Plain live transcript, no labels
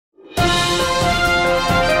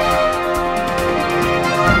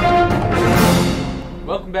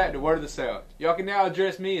Welcome back to Word of the South. Y'all can now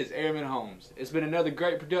address me as Airman Holmes. It's been another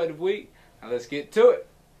great productive week. Now let's get to it.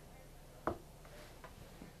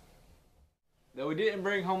 Though we didn't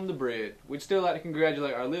bring home the bread, we'd still like to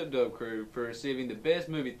congratulate our Lip Dub crew for receiving the Best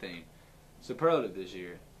Movie Theme Superlative this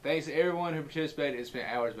year. Thanks to everyone who participated and spent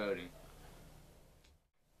hours voting.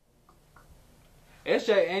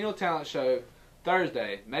 SJ Annual Talent Show,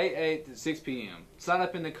 Thursday, May 8th at 6 p.m. Sign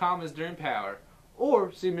up in the Commons during Power,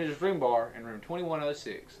 or see Mrs. Ringbar in room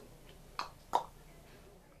 2106.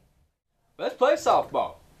 Let's play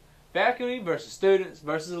softball. Faculty versus students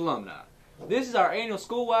versus alumni. This is our annual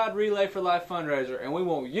school-wide Relay for Life fundraiser, and we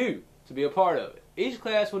want you to be a part of it. Each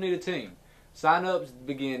class will need a team. Sign-ups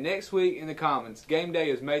begin next week in the Commons. Game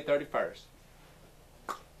day is May 31st.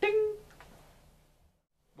 Ding!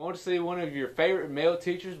 Want to see one of your favorite male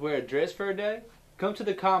teachers wear a dress for a day? Come to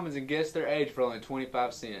the Commons and guess their age for only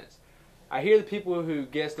 25 cents. I hear the people who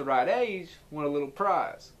guess the right age want a little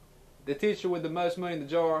prize. The teacher with the most money in the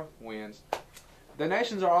jar wins.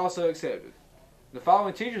 Donations are also accepted. The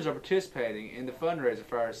following teachers are participating in the fundraiser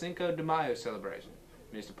for our Cinco de Mayo celebration: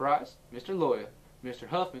 Mr. Price, Mr. Loya, Mr.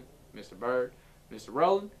 Huffman, Mr. Bird, Mr.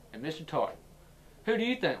 Rowland, and Mr. Tart. Who do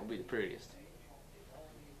you think will be the prettiest?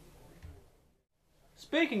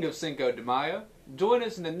 Speaking of Cinco de Mayo, join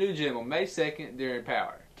us in the new gym on May 2nd during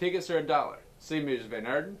Power. Tickets are $1. See Mrs. Van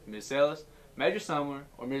Erden, Miss Ellis, Major Summer,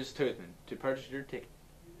 or Mrs. Toothman to purchase your ticket.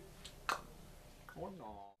 Or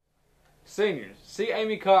not. Seniors, see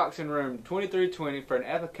Amy Cox in room 2320 for an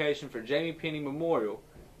application for Jamie Penny Memorial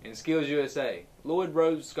in Skills USA, Lloyd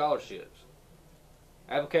Rhodes Scholarships.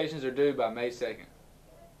 Applications are due by May 2nd.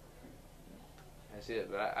 That's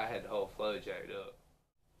it, but I had the whole flow jacked up.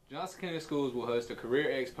 Johnson County Schools will host a Career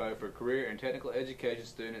Expo for career and technical education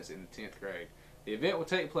students in the 10th grade. The event will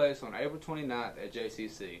take place on April 29th at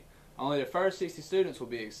JCC. Only the first 60 students will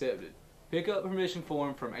be accepted. Pick up a permission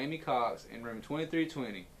form from Amy Cox in room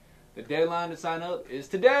 2320. The deadline to sign up is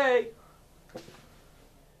today!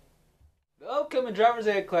 The upcoming driver's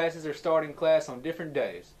ed classes are starting class on different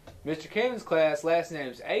days. Mr. Kevin's class, last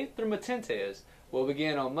names A through Matentes, will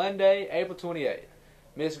begin on Monday, April 28th.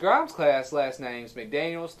 Miss Grimes' class, last names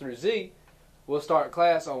McDaniels through Z, will start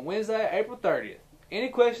class on Wednesday, April 30th. Any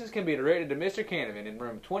questions can be directed to Mr. Canavan in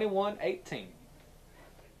room 2118.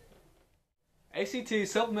 ACT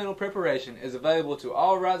supplemental preparation is available to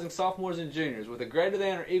all rising sophomores and juniors with a greater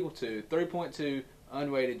than or equal to 3.2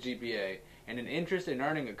 unweighted GPA and an interest in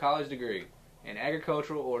earning a college degree in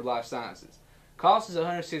agricultural or life sciences. Cost is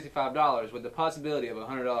 $165 with the possibility of a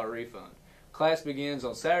 $100 refund. Class begins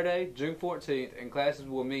on Saturday, June 14th, and classes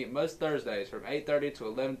will meet most Thursdays from 8:30 to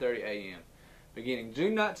 11:30 a.m. beginning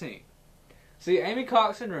June 19th. See Amy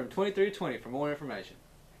Cox in room 2320 for more information.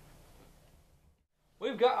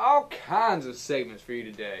 We've got all kinds of segments for you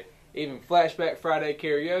today. Even Flashback Friday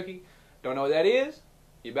karaoke. Don't know what that is?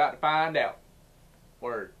 You're about to find out.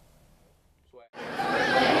 Word.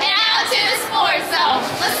 And out to the sports zone.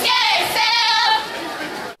 Let's get it,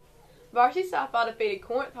 Sam! Varsity softball defeated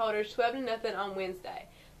Corinth Holders 12-0 on Wednesday.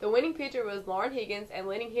 The winning pitcher was Lauren Higgins, and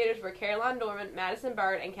leading hitters were Caroline Dorman, Madison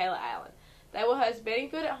Bird, and Kayla Allen. They will host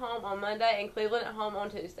Bedingfield at home on Monday and Cleveland at home on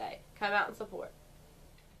Tuesday. Come out and support.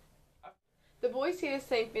 The boys tennis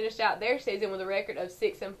team finished out their season with a record of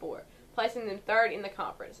 6-4, placing them third in the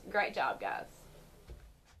conference. Great job, guys.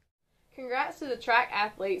 Congrats to the track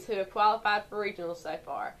athletes who have qualified for regionals so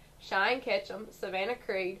far: Cheyenne Ketchum, Savannah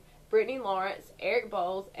Creed, Brittany Lawrence, Eric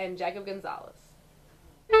Bowles, and Jacob Gonzalez.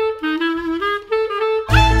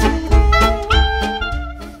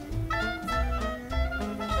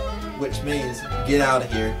 Which means get out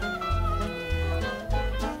of here.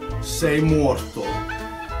 Sei morto.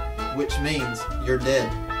 Which means you're dead.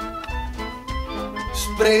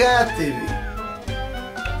 Spregatevi.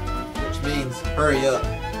 Which means hurry up.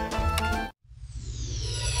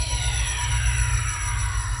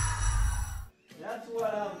 That's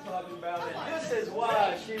what I'm talking about, and this is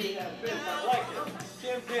why she has been selected,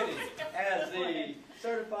 Kim Penny, as the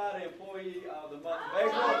Certified Employee of the Month of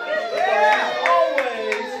April. Yeah!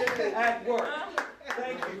 Always at work.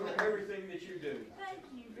 Thank you for everything that you do. Thank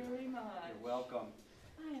you very much. You're welcome.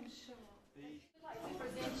 I am sure. I'd like to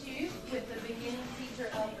present you with the beginning teacher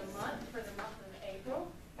of the month for the month of April,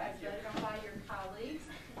 as voted on by your colleagues.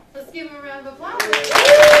 Let's give them a round of applause.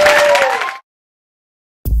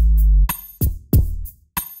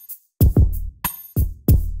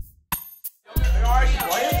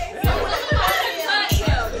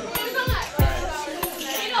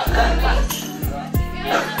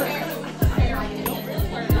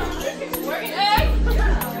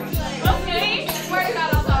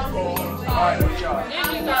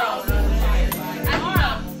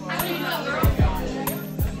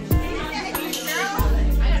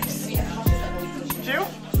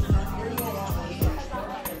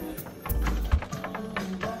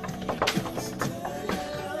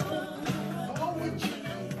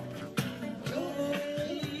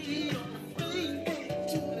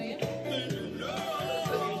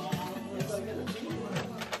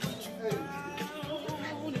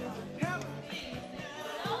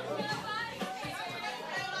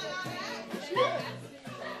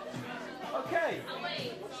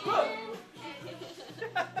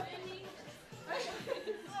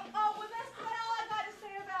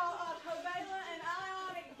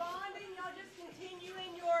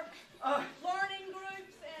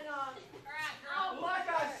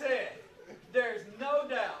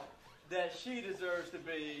 to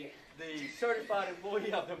be the Certified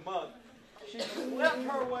Employee of the Month. She slept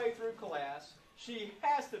her way through class. She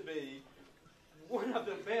has to be one of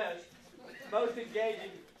the best, most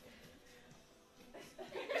engaging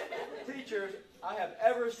teachers I have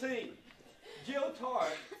ever seen. Jill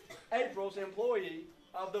Tart, April's Employee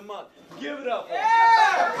of the Month. Give it up for her.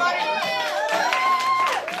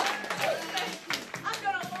 I've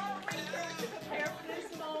got a lot of research to prepare for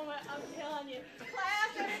this moment. I'm telling you.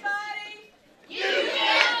 Class, everybody.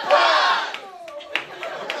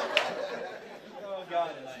 Oh,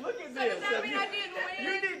 God. Look at this. Does that mean I didn't win?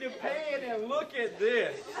 You need to pan and look at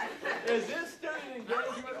this. Is this student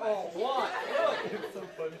engagement or what? Look. It's so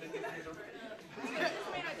funny.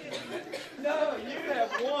 No, you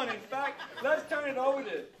have won. In fact, let's turn it over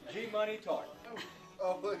to G Money Tart.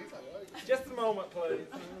 Oh, please. Just a moment, please.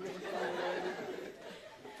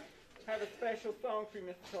 Have a special song for you,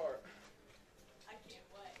 Mr. Tart. I can't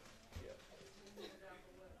wait.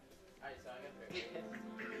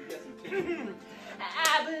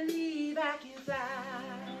 I believe I can fly.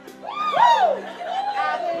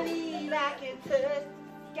 I believe I can touch the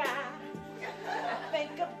sky. I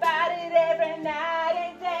think about it every night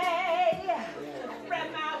and day. Spread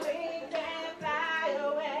my wings and fly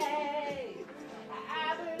away.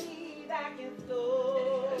 I believe I can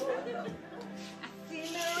soar. I see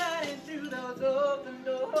me running through those open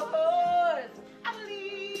doors. I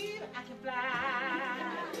believe I can fly.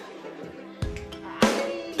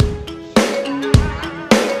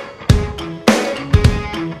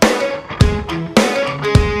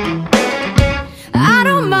 I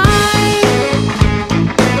don't mind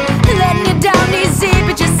letting you down easy,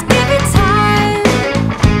 but just give it time.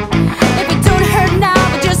 If it don't hurt now,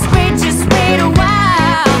 but just wait a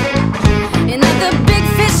while. You're not the big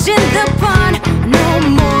fish in the pond no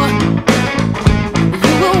more.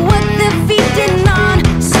 You were what they're feeding on.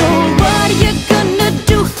 So what are you gonna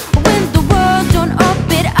do when the world don't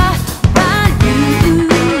orbit around you?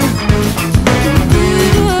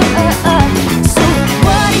 So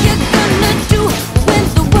what are you gonna do when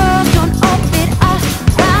the world don't orbit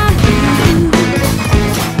around you?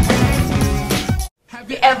 Have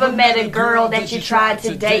you ever met a girl that you tried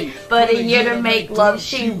to date, but a year to make love,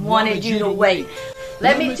 she wanted you to wait?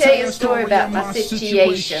 Let me tell you a story about my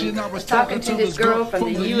situation. I was talking to this girl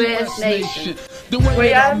from the U.S. nation. The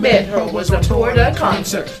way I met her was a Florida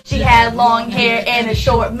concert. She had long hair and a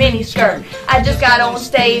short mini skirt. I just got on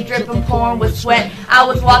stage dripping pouring with sweat. I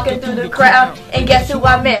was walking through the crowd and guess who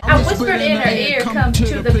I met? I whispered in her ear, come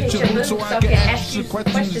to the picture booth so I can ask you some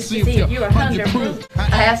questions to see if you're 100 proof.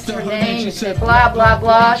 I asked her name and said blah blah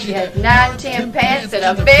blah. She had 9, 10 pants and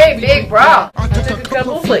a very big bra. I took a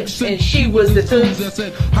couple flicks and she was the truth.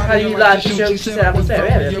 How do you like the show? She said I was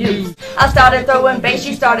very amused. I started throwing bass,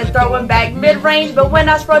 she started throwing back mid-range, but when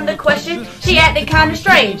I sprung the question, she acted kinda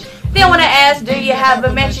strange. Then when I asked, do you have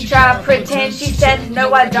a man, she tried to pretend. She said,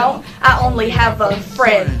 no I don't, I only have a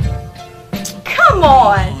friend. Come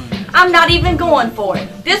on, I'm not even going for it.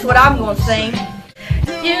 This is what I'm gonna sing.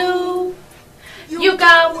 You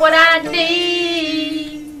got what I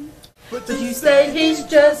need, but you say he's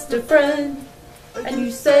just a friend. And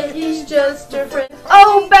you say he's just a friend.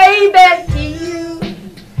 Oh baby,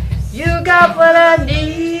 you got what I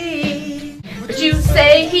need, but you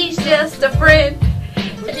say he's just a friend.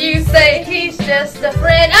 And you say he's just a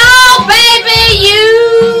friend. Oh baby,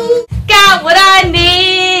 you got what I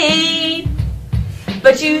need,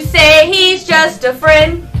 but you say he's just a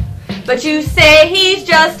friend. But you say he's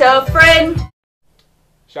just a friend.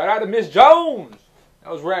 Shout out to Miss Jones.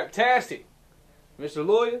 That was rap-tastic. Mr.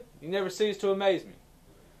 Lawyer, you never cease to amaze me.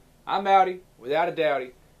 I'm outie, without a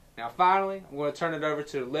doubty. Now finally, I'm going to turn it over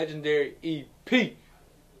to the legendary EP. I'd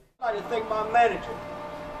like to thank my manager,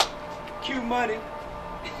 Q Money,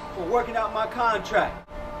 for working out my contract.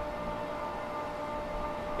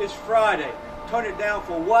 It's Friday. Turn it down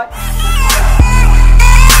for what?